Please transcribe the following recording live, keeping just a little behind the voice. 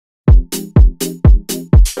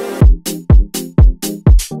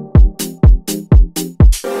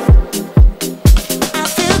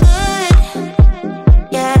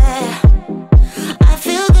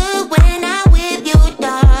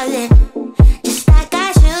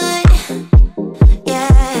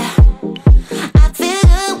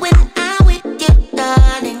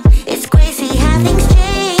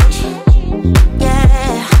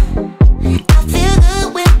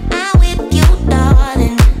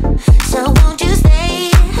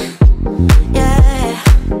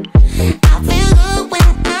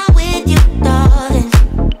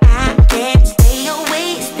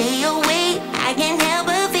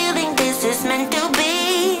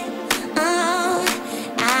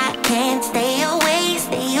can't stay away,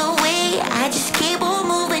 stay away. I just keep on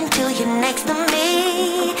moving till you're next to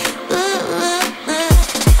me.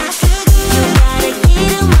 I feel good. You got a key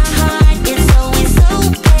to my heart, it's always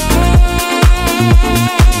open.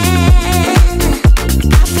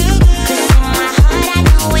 I feel good, 'cause in my heart I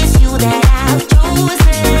know it's you that I've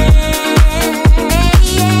chosen.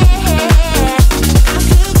 I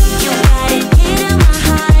feel good. You got a key to my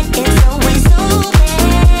heart, it's always open.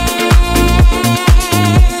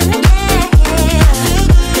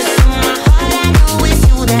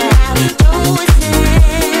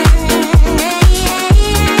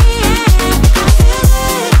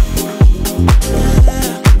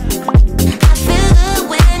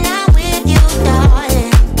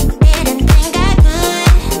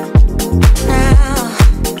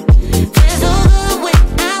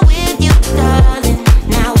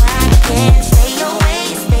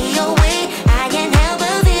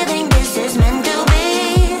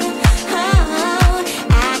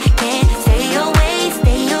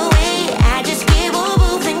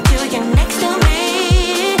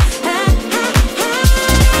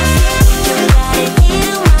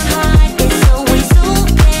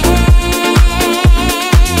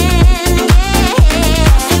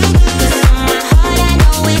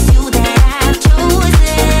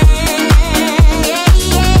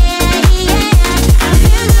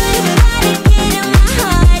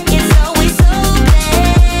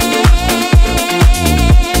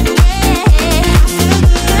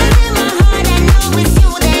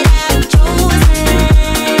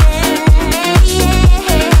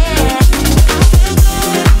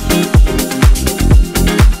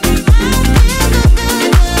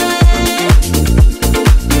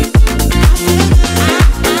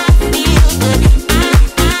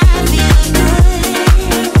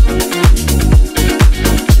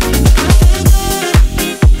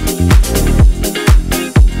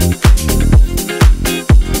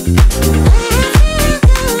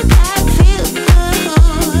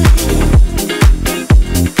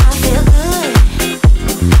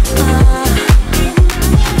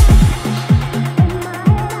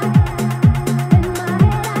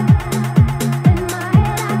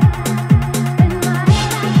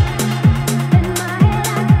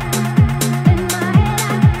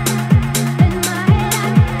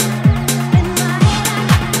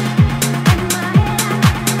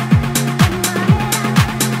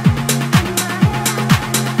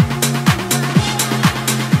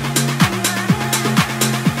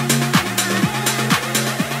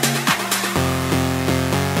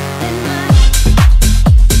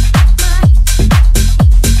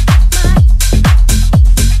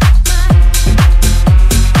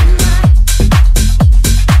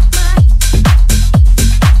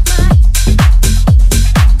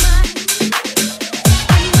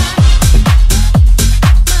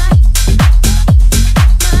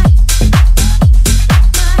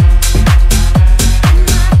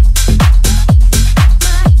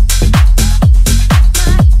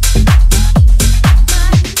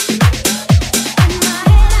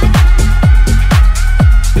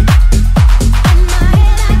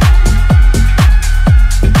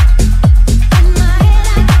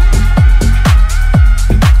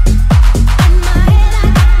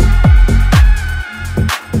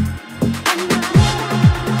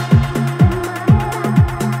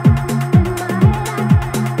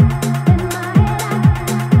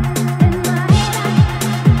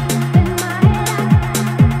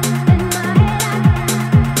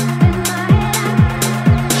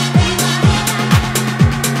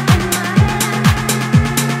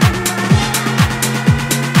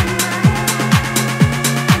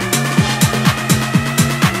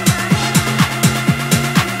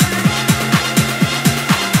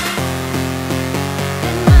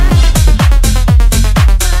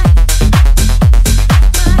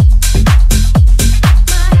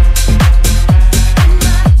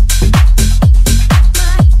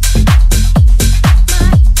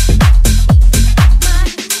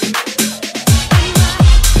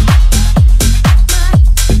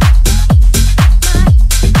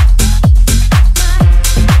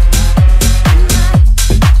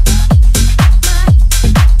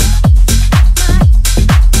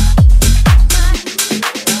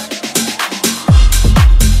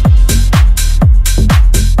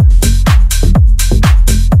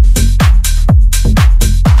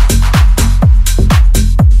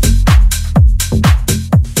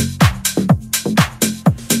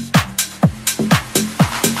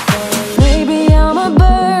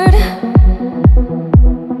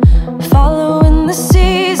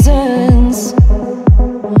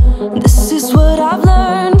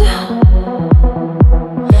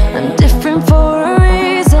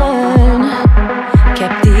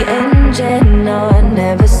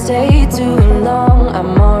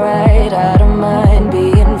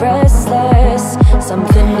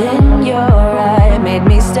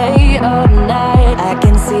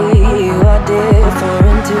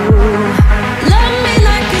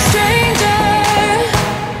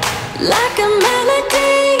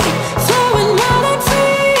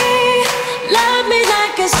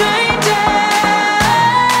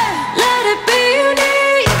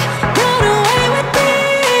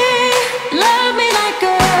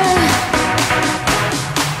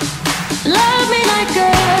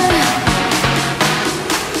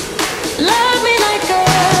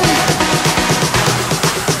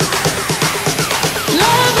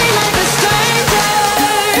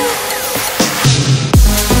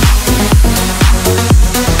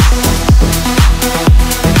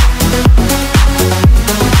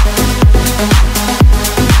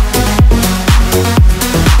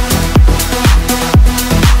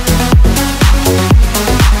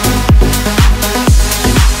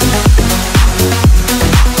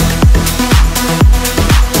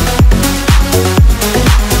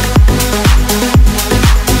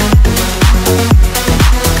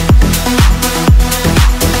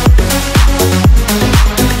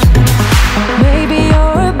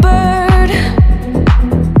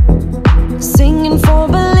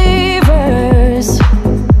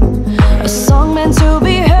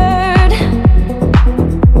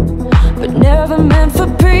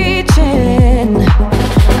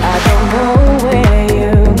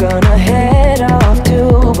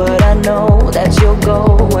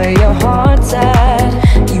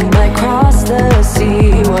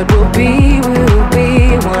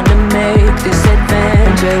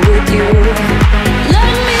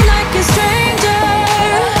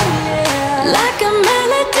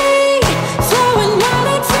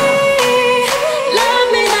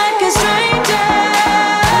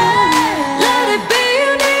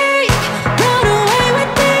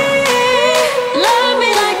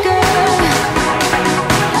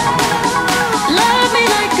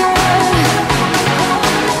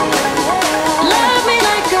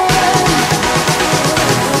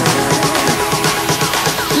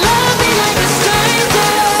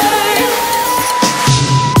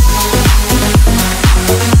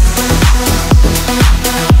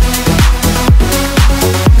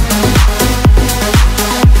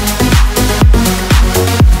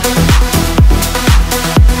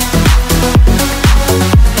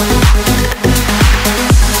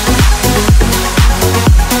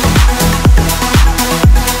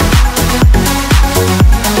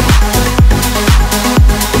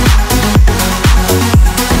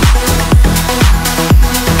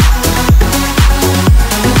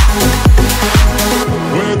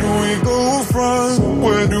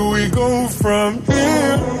 from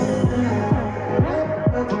here.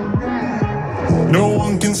 No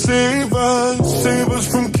one can save us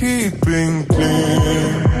from keeping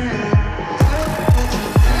clear.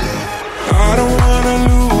 I don't wanna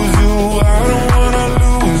lose you, I don't wanna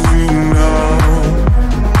lose you now.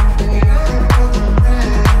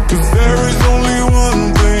 'Cause there is only one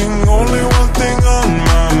thing on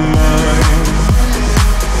my mind.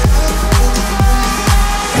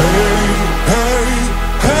 Hey, hey,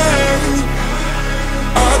 hey,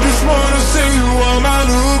 I just wanna see you on my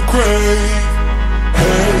new grave.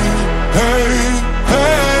 Hey, hey,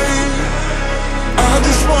 hey, I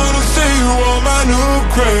just wanna see you on my new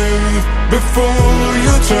grave before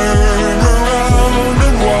you turn around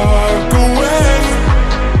and walk away.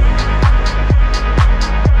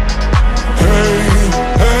 Hey,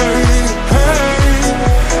 hey, hey,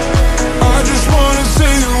 I just wanna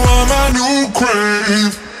see you on my new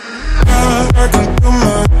grave. I can do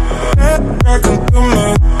my own thing. I can do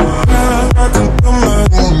my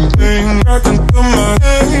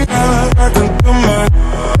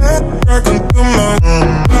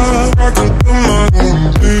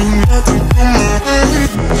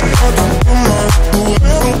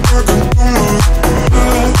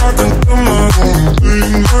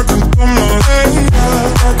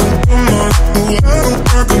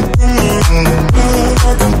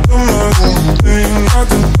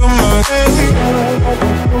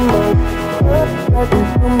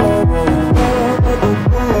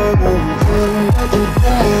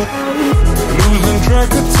losing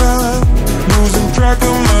track of time, losing track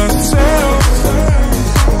of myself.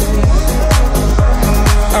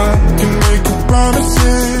 I can make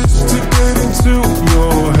promises to get into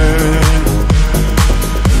your head.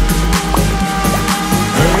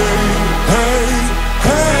 Hey, hey,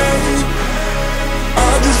 hey,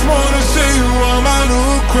 I just wanna see you on my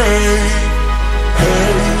new grave.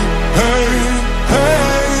 Hey, hey,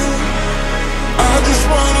 hey, I just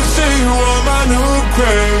wanna see you on my new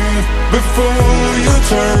grave before you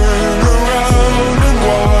turn around and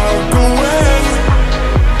walk away.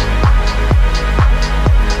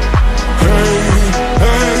 Hey,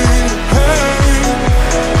 hey, hey,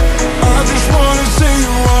 I just wanna see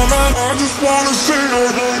you on my, I just wanna see you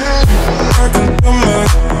on my, I can do my,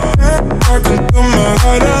 I can do my,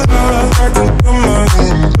 I can do my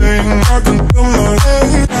own thing. I can do my, I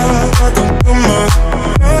can do my,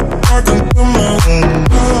 I can do my own,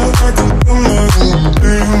 I can do my own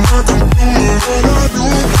thing. I can do my, what I do.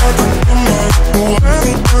 I can do my, I can do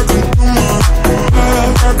my,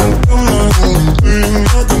 I can do my own thing.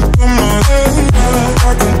 I can do my, I can do my, I can do my own, I can do my own thing. I can do my,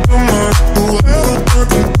 I can do my, I can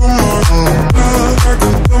do my own, I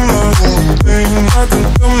can do my own thing. I can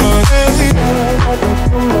do my.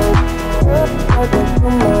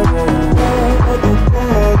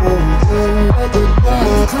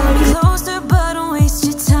 Call me closer, but don't waste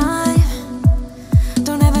your time.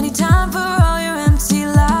 Don't have any time for all your empty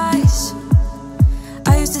lies.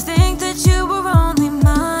 I used to think that you were only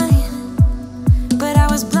mine, but I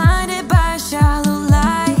was blinded by a shallow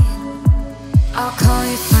light. I'll call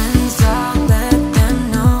your friends, I'll let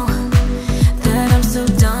them know that I'm so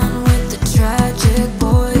done with the tragic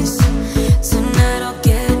boys. Tonight I'll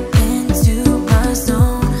get into my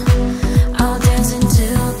zone. I'll dance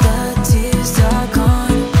until the tears are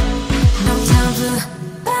gone. No time for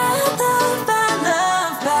bad love, bad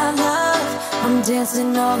love, bad love. I'm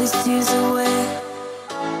dancing all these tears away.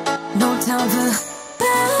 No time for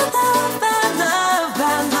bad love, bad love,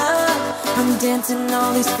 bad love. I'm dancing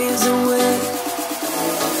all these fears away.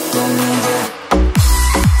 Don't need it.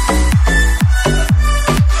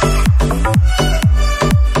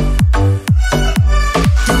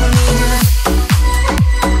 Don't need it.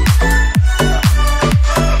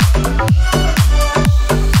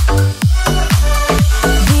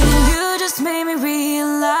 Leaving you just made me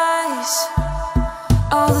realize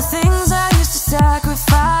all the things I used to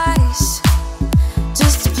sacrifice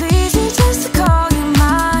just to please you, just to call you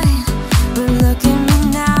mine. But look at me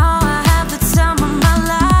now, I have the time of my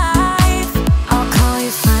life. I'll call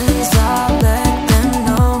your friends, I'll let them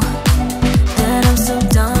know that I'm so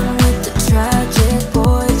done with the tragic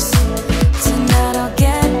boys. Tonight I'll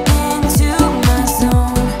get into my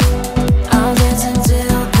zone. I'll dance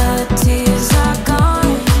until the tears are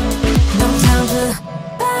gone. No time for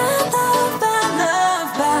bad love, bad love,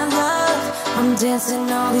 bad love. I'm dancing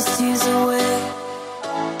all these tears away.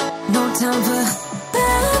 No time for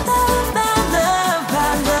bad love, bad love,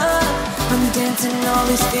 bad love. I'm dancing all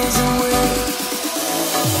these fears away.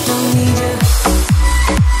 Don't need you.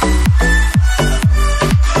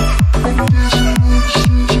 Don't need you.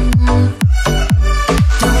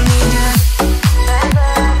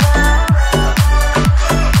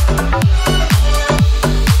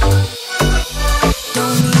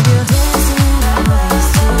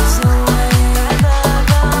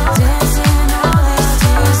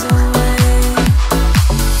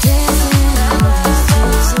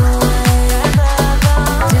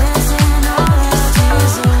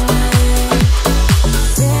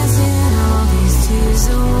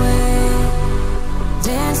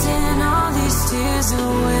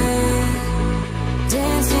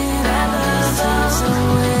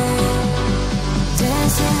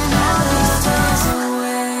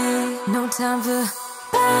 time for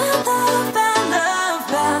bad love, bad love,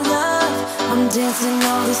 bad love. I'm dancing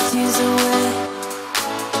all these tears away.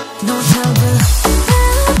 No time for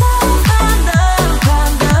bad love, bad love,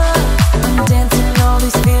 bad love. I'm dancing all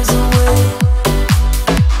these fears away.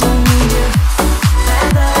 Don't need you. Bad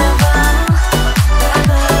love, bad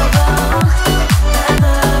love, bad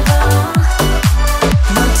love.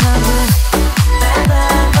 No time for bad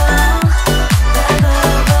love, bad love, bad love.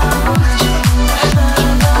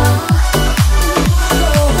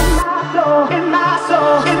 In my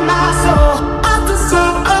soul, in my soul, I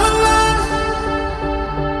deserve a lot.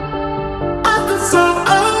 I deserve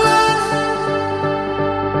a lot.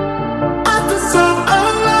 I deserve a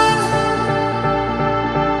lot.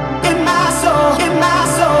 In my soul, in my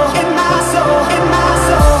soul, in my soul, in my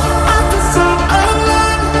soul.